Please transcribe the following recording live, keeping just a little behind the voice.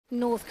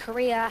North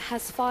Korea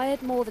has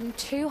fired more than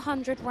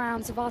 200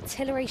 rounds of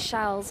artillery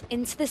shells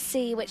into the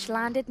sea, which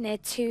landed near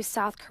two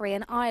South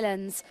Korean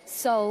islands.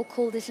 Seoul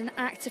called it an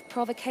act of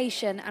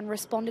provocation and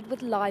responded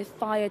with live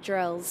fire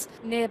drills.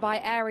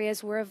 Nearby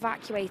areas were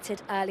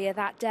evacuated earlier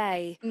that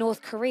day.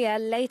 North Korea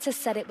later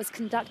said it was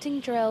conducting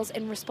drills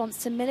in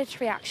response to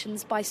military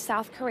actions by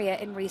South Korea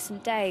in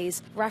recent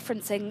days,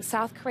 referencing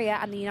South Korea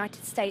and the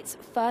United States'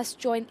 first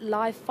joint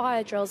live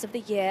fire drills of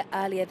the year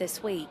earlier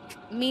this week.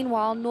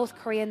 Meanwhile, North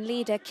Korean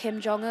leader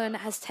Jong-un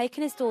has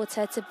taken his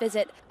daughter to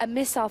visit a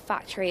missile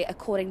factory,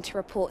 according to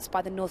reports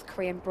by the North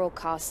Korean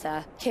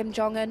broadcaster.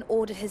 Jong-un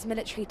ordered his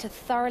military to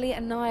thoroughly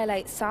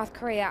annihilate South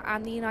Korea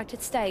and the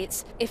United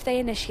States if they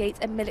initiate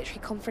a military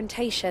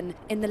confrontation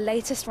in the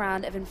latest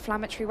round of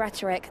inflammatory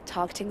rhetoric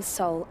targeting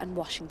Seoul and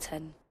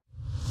Washington.